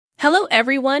Hello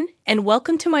everyone, and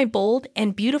welcome to my bold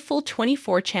and beautiful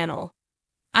 24 channel.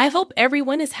 I hope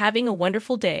everyone is having a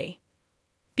wonderful day.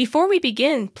 Before we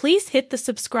begin, please hit the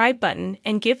subscribe button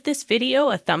and give this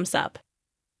video a thumbs up.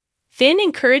 Finn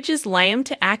encourages Liam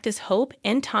to act as Hope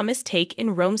and Thomas take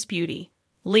in Rome's beauty.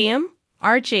 Liam,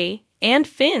 RJ, and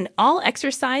Finn all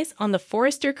exercise on the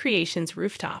Forrester Creations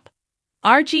rooftop.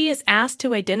 RJ is asked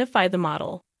to identify the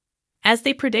model. As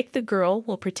they predict the girl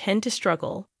will pretend to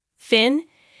struggle, Finn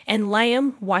and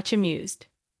Liam watch amused.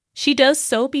 She does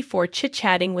so before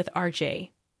chit-chatting with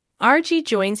RJ. RJ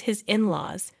joins his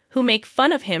in-laws, who make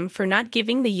fun of him for not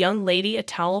giving the young lady a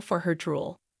towel for her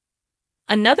drool.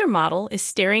 Another model is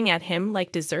staring at him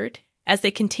like dessert as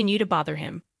they continue to bother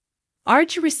him.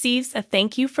 RJ receives a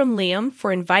thank you from Liam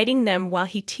for inviting them while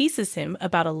he teases him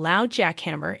about a loud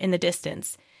jackhammer in the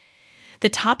distance. The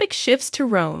topic shifts to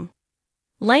Rome.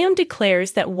 Liam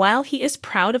declares that while he is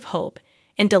proud of Hope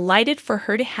and delighted for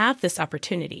her to have this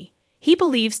opportunity, he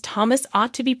believes Thomas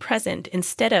ought to be present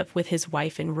instead of with his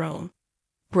wife in Rome.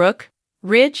 Brooke,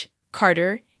 Ridge,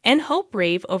 Carter, and Hope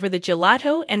rave over the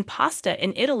gelato and pasta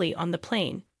in Italy on the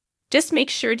plane. Just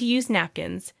make sure to use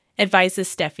napkins,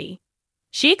 advises Steffi.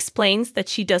 She explains that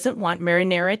she doesn't want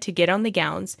marinara to get on the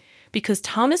gowns because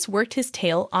Thomas worked his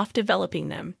tail off developing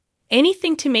them.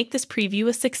 Anything to make this preview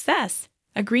a success,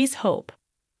 agrees Hope.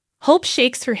 Hope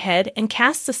shakes her head and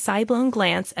casts a sidelong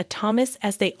glance at Thomas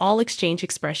as they all exchange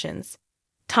expressions.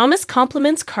 Thomas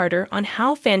compliments Carter on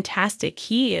how fantastic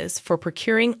he is for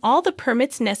procuring all the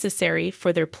permits necessary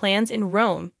for their plans in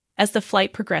Rome as the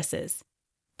flight progresses.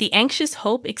 The anxious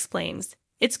Hope exclaims,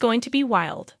 "It's going to be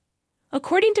wild."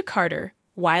 According to Carter,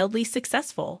 wildly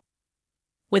successful.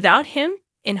 Without him,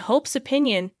 in Hope's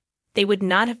opinion, they would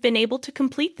not have been able to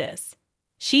complete this.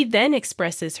 She then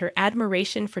expresses her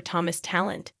admiration for Thomas'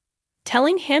 talent,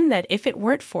 telling him that if it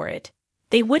weren't for it,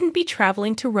 they wouldn't be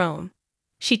traveling to Rome.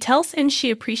 She tells him she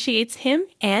appreciates him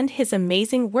and his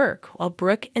amazing work while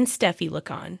Brooke and Steffi look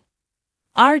on.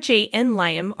 RJ and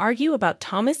Liam argue about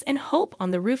Thomas and Hope on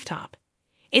the rooftop.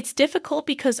 It's difficult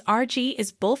because RJ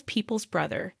is both people's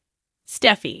brother.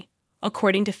 Steffi,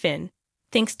 according to Finn,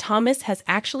 thinks Thomas has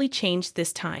actually changed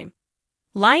this time.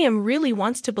 Liam really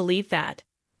wants to believe that,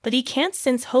 but he can't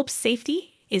since Hope's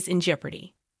safety is in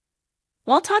jeopardy.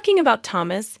 While talking about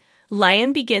Thomas,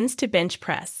 Liam begins to bench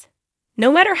press.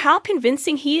 No matter how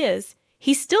convincing he is,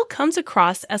 he still comes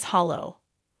across as hollow.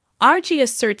 RJ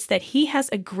asserts that he has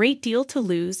a great deal to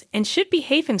lose and should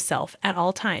behave himself at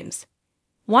all times.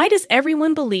 Why does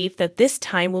everyone believe that this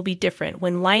time will be different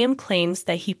when Liam claims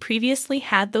that he previously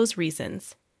had those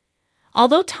reasons?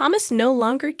 Although Thomas no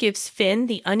longer gives Finn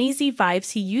the uneasy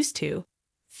vibes he used to,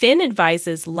 Finn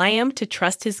advises Liam to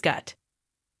trust his gut.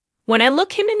 "When I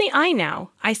look him in the eye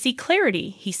now, I see clarity,"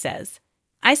 he says.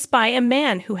 "I spy a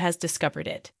man who has discovered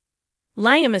it."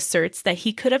 Liam asserts that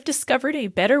he could have discovered a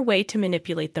better way to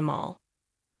manipulate them all.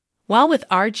 While with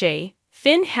RJ,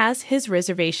 Finn has his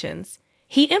reservations.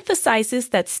 He emphasizes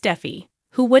that Steffi,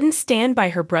 who wouldn't stand by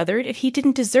her brother if he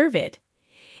didn't deserve it,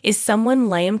 is someone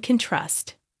Liam can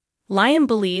trust. Liam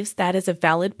believes that is a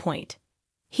valid point.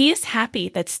 He is happy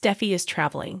that Steffi is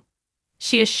traveling.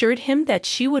 She assured him that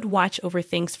she would watch over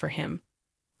things for him.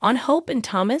 On Hope and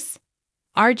Thomas,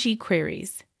 RJ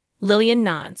queries. Lillian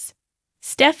nods.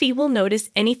 Steffi will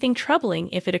notice anything troubling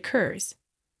if it occurs.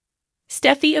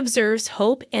 Steffi observes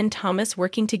Hope and Thomas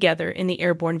working together in the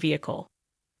airborne vehicle.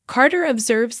 Carter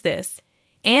observes this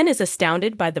and is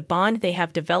astounded by the bond they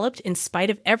have developed in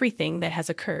spite of everything that has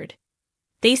occurred.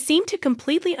 They seem to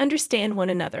completely understand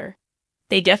one another.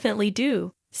 They definitely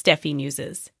do, Steffi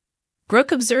muses.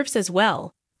 Brooke observes as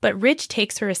well, but Ridge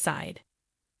takes her aside.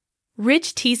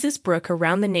 Ridge teases Brooke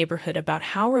around the neighborhood about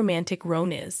how romantic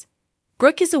Rome is.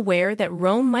 Brooke is aware that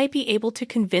Rome might be able to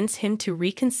convince him to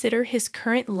reconsider his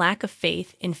current lack of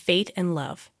faith in fate and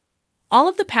love. All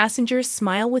of the passengers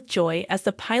smile with joy as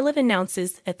the pilot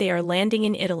announces that they are landing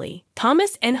in Italy.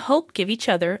 Thomas and Hope give each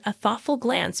other a thoughtful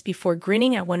glance before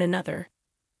grinning at one another.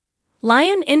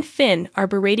 Liam and Finn are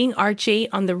berating RJ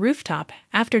on the rooftop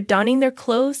after donning their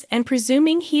clothes and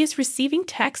presuming he is receiving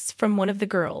texts from one of the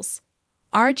girls.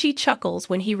 RJ chuckles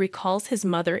when he recalls his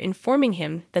mother informing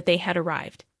him that they had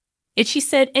arrived. "If she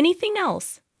said anything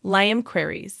else?" Liam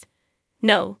queries.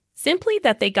 "No, simply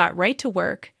that they got right to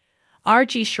work."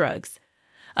 RJ shrugs.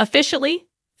 Officially,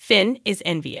 Finn is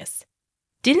envious.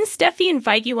 "Didn't Steffi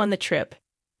invite you on the trip?"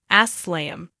 asks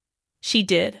Liam. "She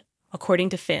did," according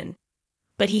to Finn,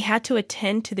 but he had to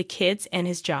attend to the kids and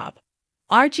his job.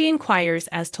 RJ inquires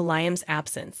as to Liam's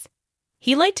absence.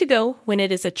 He liked to go when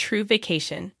it is a true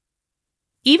vacation.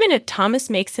 Even if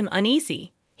Thomas makes him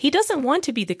uneasy, he doesn't want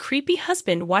to be the creepy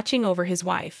husband watching over his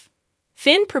wife.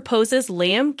 Finn proposes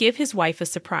Liam give his wife a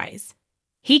surprise.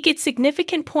 He gets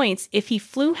significant points if he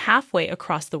flew halfway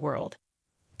across the world.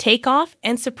 Take off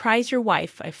and surprise your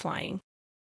wife by flying.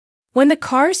 When the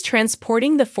cars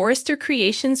transporting the Forrester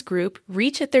Creations group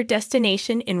reach at their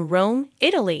destination in Rome,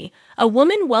 Italy, a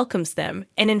woman welcomes them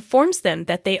and informs them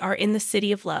that they are in the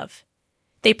city of love.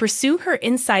 They pursue her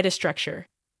inside a structure.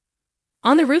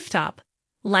 On the rooftop,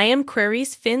 Liam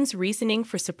queries Finn's reasoning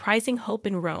for surprising Hope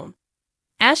in Rome.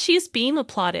 As she is being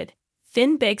applauded,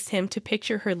 Finn begs him to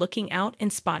picture her looking out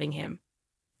and spotting him.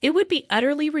 It would be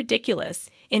utterly ridiculous,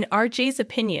 in RJ's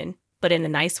opinion, but in a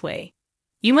nice way.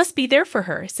 You must be there for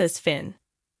her, says Finn.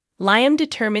 Liam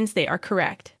determines they are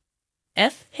correct.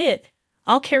 Hit.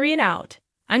 I'll carry it out.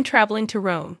 I'm traveling to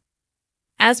Rome.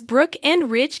 As Brooke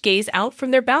and Ridge gaze out from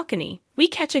their balcony, we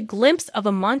catch a glimpse of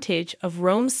a montage of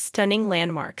Rome's stunning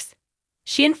landmarks.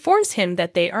 She informs him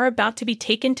that they are about to be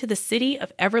taken to the city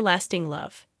of everlasting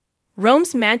love.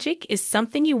 Rome's magic is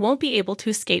something you won't be able to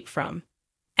escape from.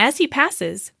 As he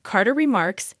passes, Carter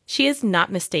remarks she is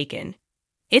not mistaken.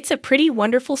 It's a pretty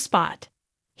wonderful spot.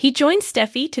 He joins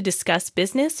Steffi to discuss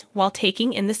business while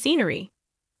taking in the scenery.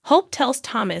 Hope tells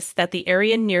Thomas that the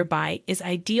area nearby is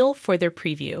ideal for their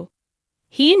preview.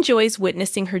 He enjoys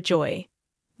witnessing her joy.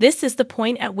 This is the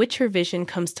point at which her vision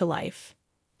comes to life.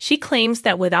 She claims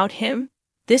that without him,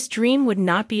 this dream would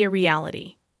not be a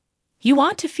reality. You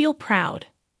ought to feel proud.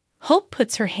 Hope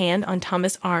puts her hand on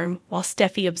Thomas' arm while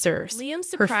Steffi observes,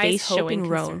 her face showing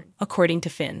Rome, according to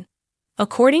Finn.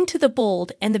 According to the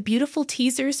bold and the beautiful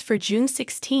teasers for June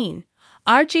 16,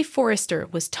 R.J. Forrester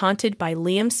was taunted by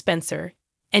Liam Spencer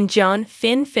and John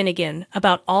Finn Finnegan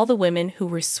about all the women who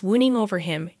were swooning over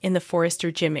him in the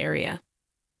Forrester gym area.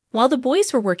 While the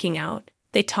boys were working out,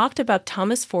 they talked about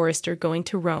Thomas Forrester going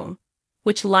to Rome,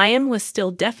 which Liam was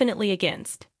still definitely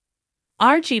against.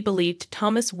 RG believed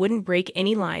Thomas wouldn't break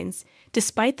any lines,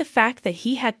 despite the fact that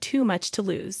he had too much to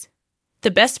lose.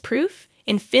 The best proof,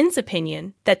 in Finn's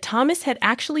opinion, that Thomas had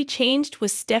actually changed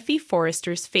was Steffi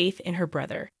Forrester's faith in her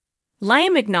brother.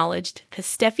 Liam acknowledged that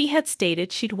Steffi had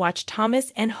stated she'd watch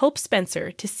Thomas and Hope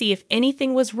Spencer to see if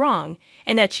anything was wrong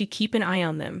and that she'd keep an eye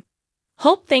on them.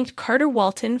 Hope thanked Carter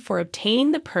Walton for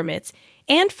obtaining the permits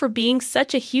and for being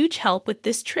such a huge help with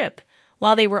this trip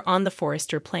while they were on the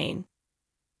Forrester plane.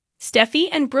 Steffi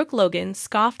and Brooke Logan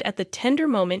scoffed at the tender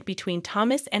moment between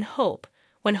Thomas and Hope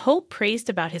when Hope praised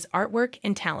about his artwork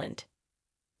and talent.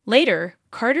 Later,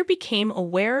 Carter became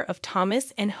aware of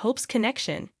Thomas and Hope's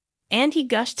connection, and he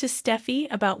gushed to Steffi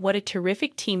about what a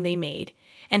terrific team they made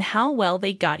and how well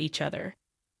they got each other.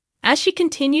 As she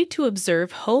continued to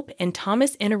observe Hope and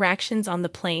Thomas' interactions on the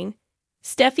plane,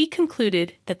 Steffi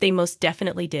concluded that they most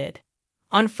definitely did.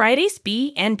 On Friday's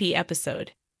B&B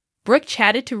episode, Brooke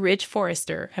chatted to Ridge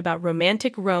Forrester about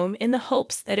romantic Rome in the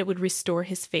hopes that it would restore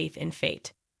his faith in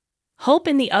fate. Hope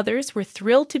and the others were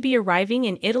thrilled to be arriving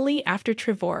in Italy after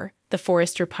Trevor, the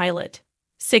Forrester pilot,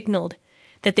 signaled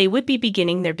that they would be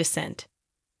beginning their descent.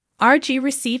 RG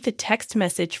received a text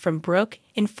message from Brooke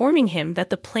informing him that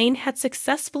the plane had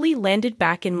successfully landed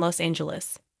back in Los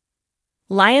Angeles.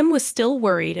 Liam was still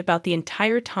worried about the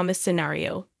entire Thomas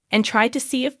scenario and tried to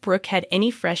see if Brooke had any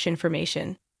fresh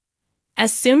information.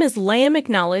 As soon as Liam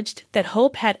acknowledged that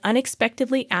Hope had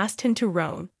unexpectedly asked him to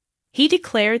Rome, he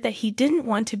declared that he didn't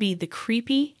want to be the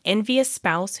creepy, envious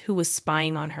spouse who was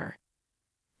spying on her.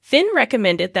 Finn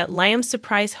recommended that Liam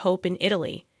surprise Hope in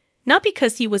Italy, not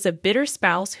because he was a bitter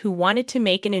spouse who wanted to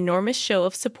make an enormous show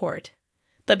of support,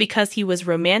 but because he was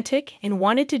romantic and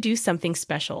wanted to do something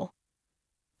special.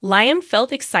 Liam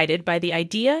felt excited by the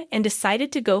idea and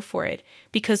decided to go for it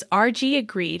because RG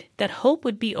agreed that Hope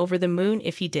would be over the moon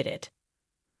if he did it.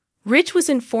 Ridge was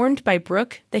informed by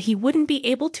Brooke that he wouldn't be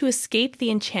able to escape the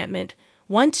enchantment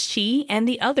once she and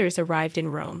the others arrived in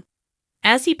Rome.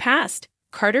 As he passed,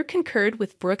 Carter concurred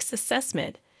with Brooke's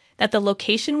assessment that the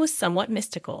location was somewhat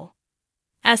mystical.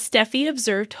 As Steffi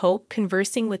observed Hope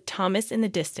conversing with Thomas in the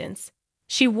distance,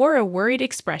 she wore a worried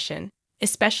expression,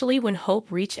 especially when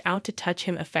Hope reached out to touch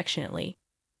him affectionately.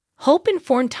 Hope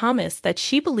informed Thomas that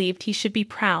she believed he should be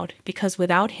proud because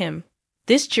without him,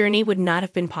 this journey would not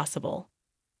have been possible.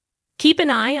 Keep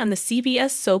an eye on the CBS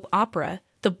soap opera,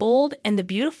 The Bold and the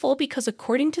Beautiful, because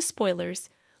according to spoilers,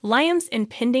 Liam's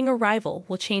impending arrival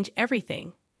will change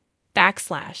everything.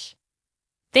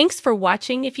 Thanks for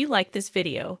watching if you like this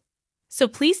video. So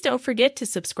please don't forget to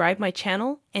subscribe my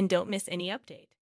channel and don't miss any updates.